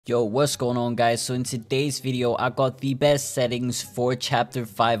Yo, what's going on, guys? So in today's video, I got the best settings for chapter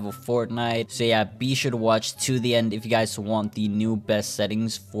 5 of Fortnite. So yeah, be sure to watch to the end if you guys want the new best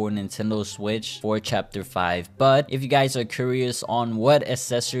settings for Nintendo Switch for chapter 5. But if you guys are curious on what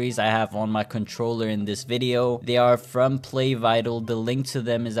accessories I have on my controller in this video, they are from PlayVital. The link to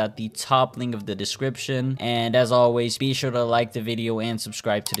them is at the top link of the description. And as always, be sure to like the video and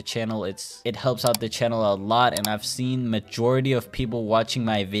subscribe to the channel. It helps out the channel a lot, and I've seen majority of people watching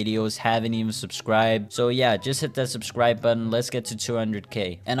my videos haven't even subscribed. So yeah, just hit that subscribe button. Let's get to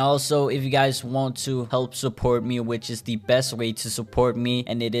 200k. And also, if you guys want to help support me, which is the best way to support me,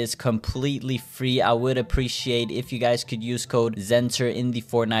 and it is completely free, I would appreciate if you guys could use code Zenterr in the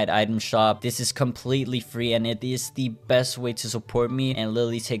Fortnite item shop. This is completely free, and it is the best way to support me, and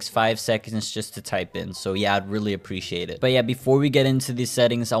literally takes 5 seconds just to type in. So yeah, I'd really appreciate it. But yeah, before we get into these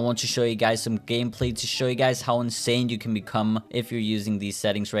settings, I want to show you guys some gameplay to show you guys how insane you can become if you're using these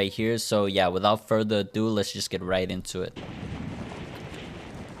settings right here. So yeah, without further ado, let's just get right into it.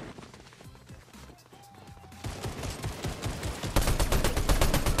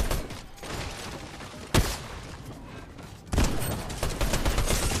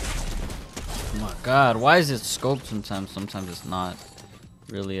 Oh my god, why is it scoped sometimes? Sometimes it's not.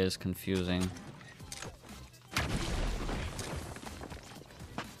 It really is confusing.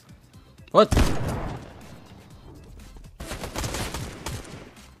 What?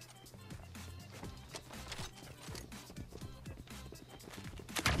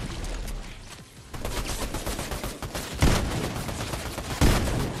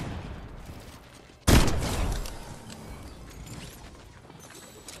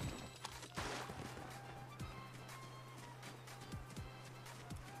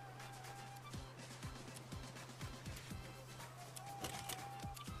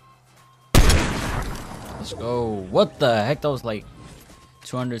 Let's go. What the heck? That was like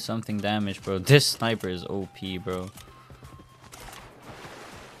 200 something damage, bro. This sniper is OP, bro.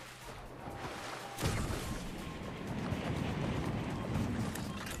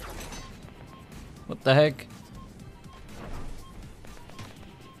 What the heck?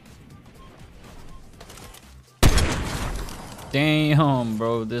 Damn,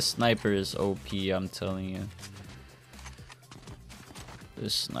 bro. This sniper is OP, I'm telling you.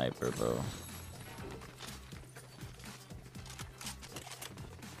 This sniper, bro.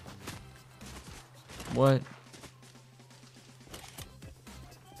 What?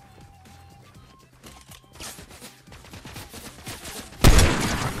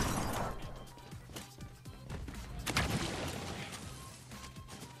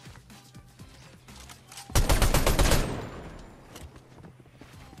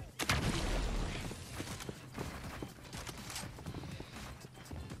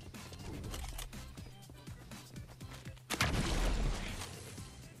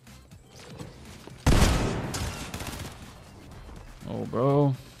 Oh,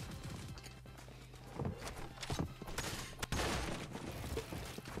 bro.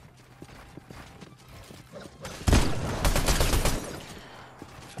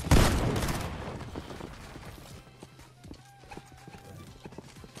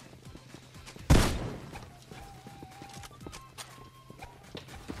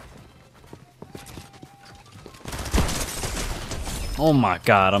 Oh my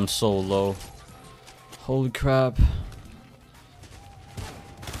god, I'm so low. Holy crap.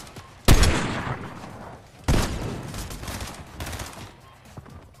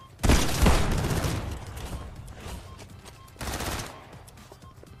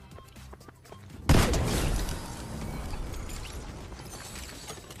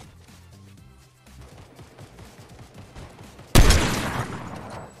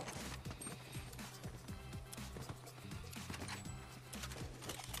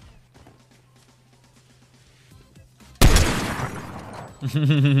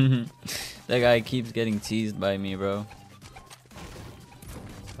 That guy keeps getting teased by me, bro.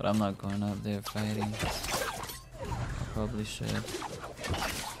 But I'm not going out there fighting. I probably should.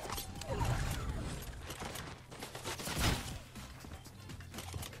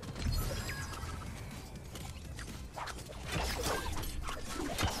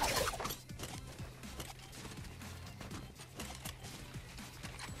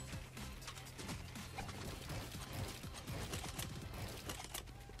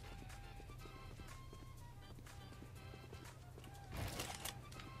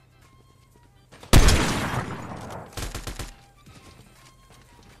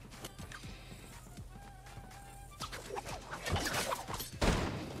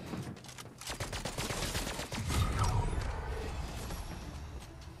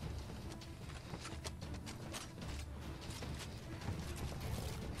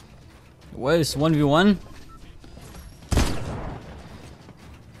 What is 1v1?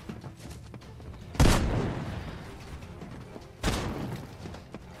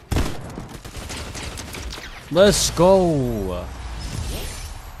 Let's go.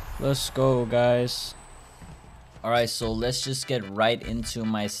 Let's go, guys. Alright, so let's just get right into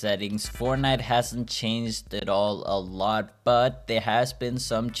my settings. Fortnite hasn't changed at all a lot, but there has been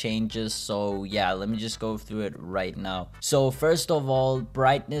some changes. So yeah, let me just go through it right now. So first of all,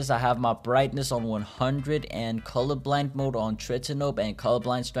 brightness. I have my brightness on 100 and colorblind mode on Tritanope and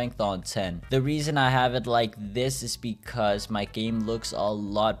colorblind strength on 10. The reason I have it like this is because my game looks a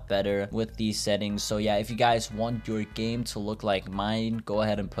lot better with these settings. So yeah, if you guys want your game to look like mine, go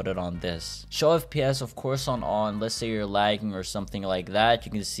ahead and put it on this. Show FPS, of course, on. Let's say you're lagging or something like that,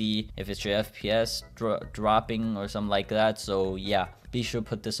 you can see if it's your FPS dropping or something like that. So yeah, be sure to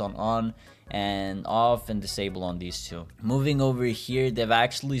put this on and off and disable on these two. Moving over here, they've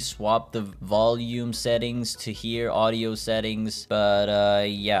actually swapped the volume settings to here, audio settings, but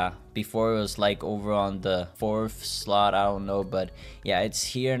yeah, before it was like over on the 4th slot, I don't know, but yeah, it's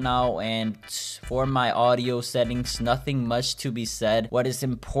here now. And for my audio settings, nothing much to be said. What is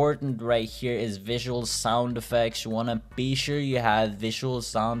important right here is visual sound effects. You want to be sure you have visual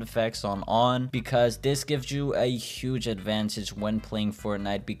sound effects on because this gives you a huge advantage when playing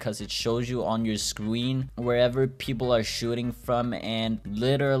Fortnite, because it shows you on your screen wherever people are shooting from, and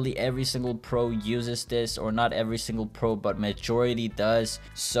literally every single pro uses this, or not every single pro, but majority does.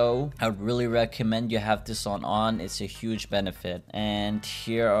 So I would really recommend you have this on. It's a huge benefit. And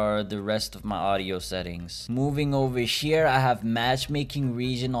here are the rest of my audio settings. Moving over here, I have matchmaking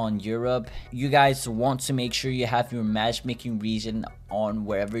region on Europe. You guys want to make sure you have your matchmaking region on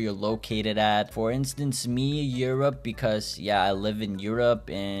wherever you're located at. For instance, me, Europe, because yeah, I live in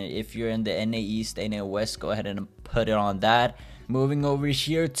Europe, and if you're in the NA East, NA West, go ahead and put it on that. Moving over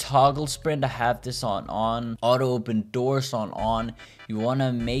here, toggle sprint, I have this on. Auto open doors on. You want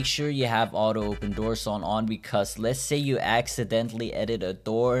to make sure you have auto open doors on because let's say you accidentally edit a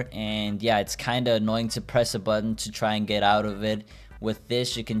door, and yeah, it's kind of annoying to press a button to try and get out of it. With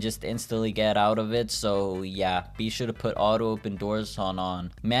this, you can just instantly get out of it. So yeah, be sure to put auto open doors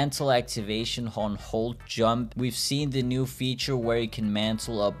on. Mantle activation on hold jump. We've seen the new feature where you can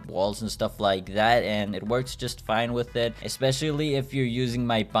mantle up walls and stuff like that, and it works just fine with it. Especially if you're using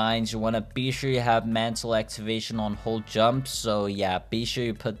my binds, you want to be sure you have mantle activation on hold jump. So yeah, be sure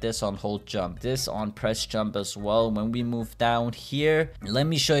you put this on hold jump. This on press jump as well. When we move down here, let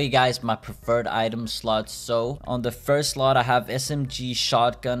me show you guys my preferred item slots. So on the first slot, I have SMG,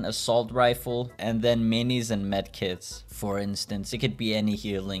 shotgun, assault rifle, and then minis and medkits. For instance, it could be any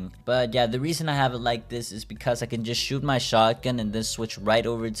healing, but yeah, the reason I have it like this is because I can just shoot my shotgun and then switch right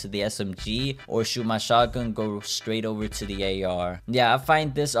over to the SMG, or shoot my shotgun, go straight over to the AR. Yeah, I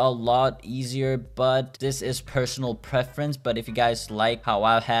find this a lot easier, but this is personal preference. But if you guys like how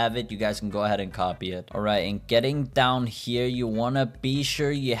I have it, you guys can go ahead and copy it. Alright, and getting down here, you want to be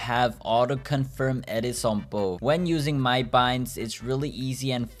sure you have auto confirm edits on both. When using my binds, it's really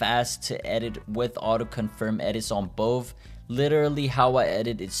easy and fast to edit with auto confirm edits on both. Literally how I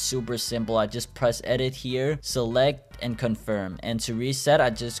edit is super simple. I just press edit here, select and confirm, and to reset I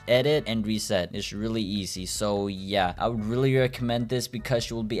just edit and reset. It's really easy. So yeah, I would really recommend this because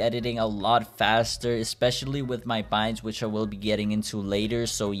you will be editing a lot faster, especially with my binds, which I will be getting into later.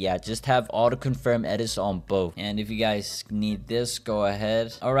 So yeah, just have auto confirm edits on both, and if you guys need this, go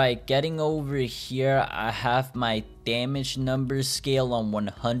ahead. Alright, getting over here, I have my damage number scale on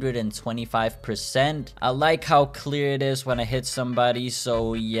 125%. I like how clear it is when I hit somebody.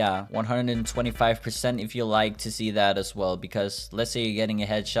 So yeah, 125% if you like to see that as well, because let's say you're getting a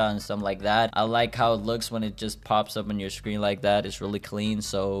headshot and something like that. I like how it looks when it just pops up on your screen like that. It's really clean.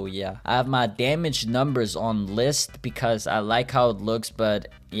 So yeah, I have my damage numbers on list because I like how it looks, but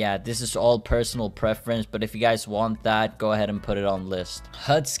yeah, this is all personal preference. But if you guys want that, go ahead and put it on list.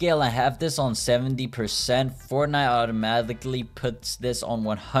 HUD scale, I have this on 70%. Fortnite automatically puts this on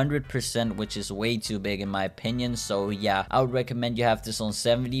 100%, which is way too big in my opinion. So yeah, I would recommend you have this on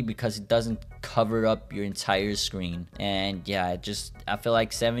 70 because it doesn't cover up your entire screen. And yeah, I feel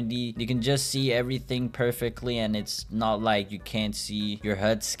like 70, you can just see everything perfectly, and it's not like you can't see your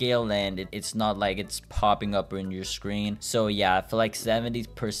HUD scale, and it's not like it's popping up in your screen. So yeah, I feel like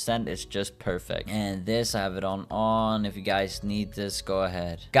 70% is just perfect. And this, I have it on. If you guys need this, go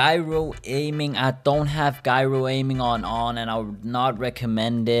ahead. Gyro aiming, I don't have gyro aiming on, and I would not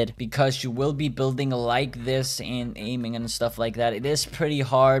recommend it because you will be building like this and aiming and stuff like that. It is pretty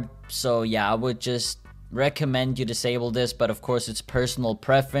hard. So yeah, I would just recommend you disable this, but of course it's personal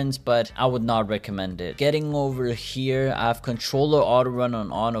preference, but I would not recommend it. Getting over here, I have controller auto run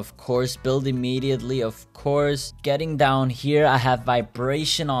on, of course, build immediately, of course. Getting down here, I have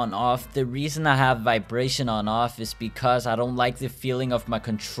vibration on off. The reason I have vibration on off is because I don't like the feeling of my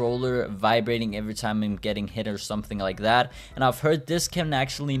controller vibrating every time I'm getting hit or something like that. And I've heard this can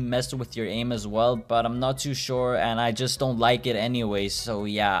actually mess with your aim as well, but I'm not too sure, and I just don't like it anyway. So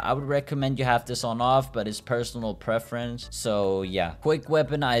yeah, I would recommend you have this on off, but it's personal preference. So yeah, quick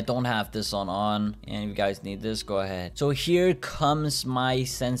weapon, I don't have this on, and if you guys need this, go ahead. So here comes my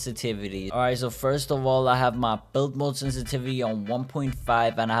sensitivity. All right, so first of all, I have my build mode sensitivity on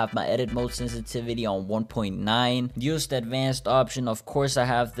 1.5, and I have my edit mode sensitivity on 1.9. Used advanced option, of course I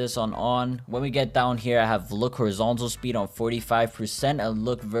have this on. When we get down here, I have look horizontal speed on 45% and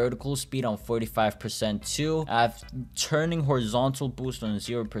look vertical speed on 45% too. I have turning horizontal boost on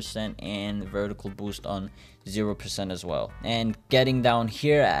 0% and vertical boost on 0% as well. And getting down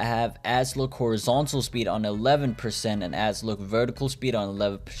here, I have as look horizontal speed on 11% and as look vertical speed on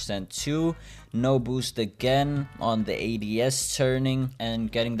 11% too. No boost again on the ADS turning.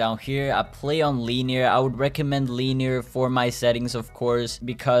 And getting down here, I play on linear. I would recommend linear for my settings, of course,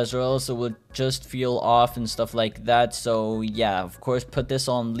 because or else it would just feel off and stuff like that. So yeah, of course, put this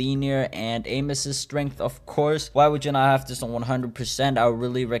on linear. And aim assist strength, of course, why would you not have this on 100%? I would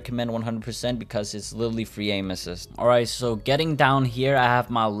really recommend 100% because it's literally free aim assist. All right, so getting down here, I have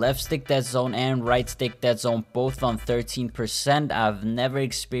my left stick dead zone and right stick dead zone both on 13%. I've never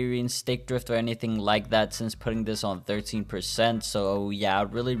experienced stick drift or anything like that since putting this on 13%. So yeah, I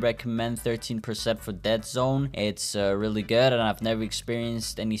really recommend 13% for dead zone. It's really good, and I've never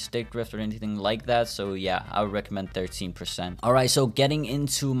experienced any stick drift or anything like that. So yeah, I would recommend 13%. All right, so getting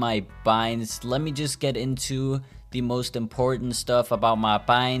into my binds, let me just get into the most important stuff about my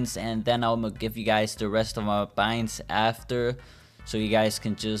binds, and then I'm gonna give you guys the rest of my binds after, so you guys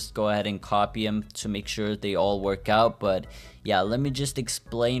can just go ahead and copy them to make sure they all work out. But yeah, let me just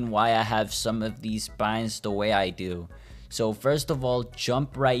explain why I have some of these binds the way I do. So first of all,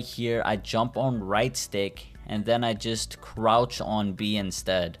 jump right here, I jump on right stick, and then I just crouch on B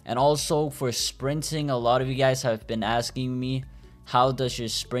instead. And also for sprinting, a lot of you guys have been asking me, how does your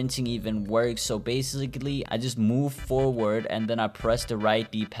sprinting even work? So basically, I just move forward and then I press the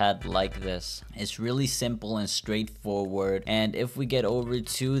right D-pad like this. It's really simple and straightforward. And if we get over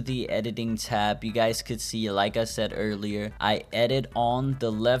to the editing tab, you guys could see, like I said earlier, I edit on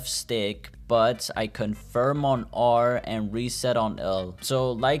the left stick, but I confirm on R and reset on L.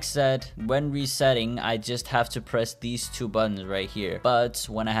 So like said, when resetting, I just have to press these two buttons right here. But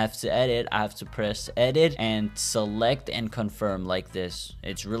when I have to edit, I have to press edit and select and confirm like this.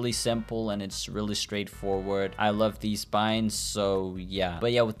 It's really simple and it's really straightforward. I love these binds, so yeah.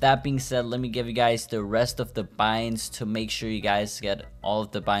 But yeah, with that being said, let me give you guys the rest of the binds to make sure you guys get all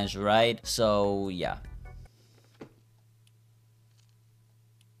of the binds right. So yeah.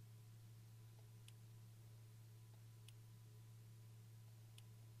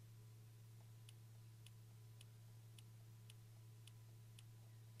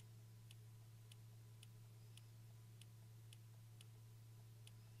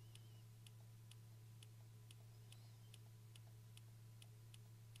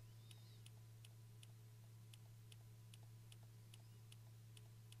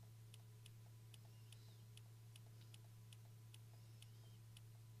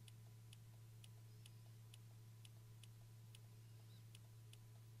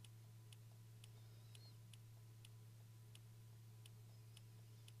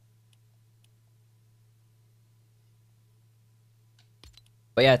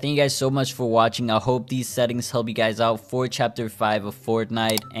 But yeah, thank you guys so much for watching. I hope these settings help you guys out for Chapter 5 of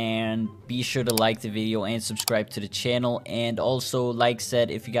Fortnite. And be sure to like the video and subscribe to the channel. And also, like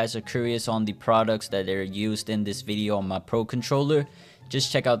said, if you guys are curious on the products that are used in this video on my Pro Controller,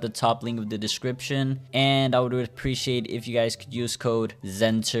 just check out the top link of the description. And I would appreciate if you guys could use code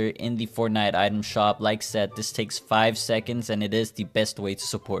Zenterr in the Fortnite item shop. Like said, this takes 5 seconds and it is the best way to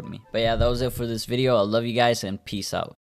support me. But yeah, that was it for this video. I love you guys and peace out.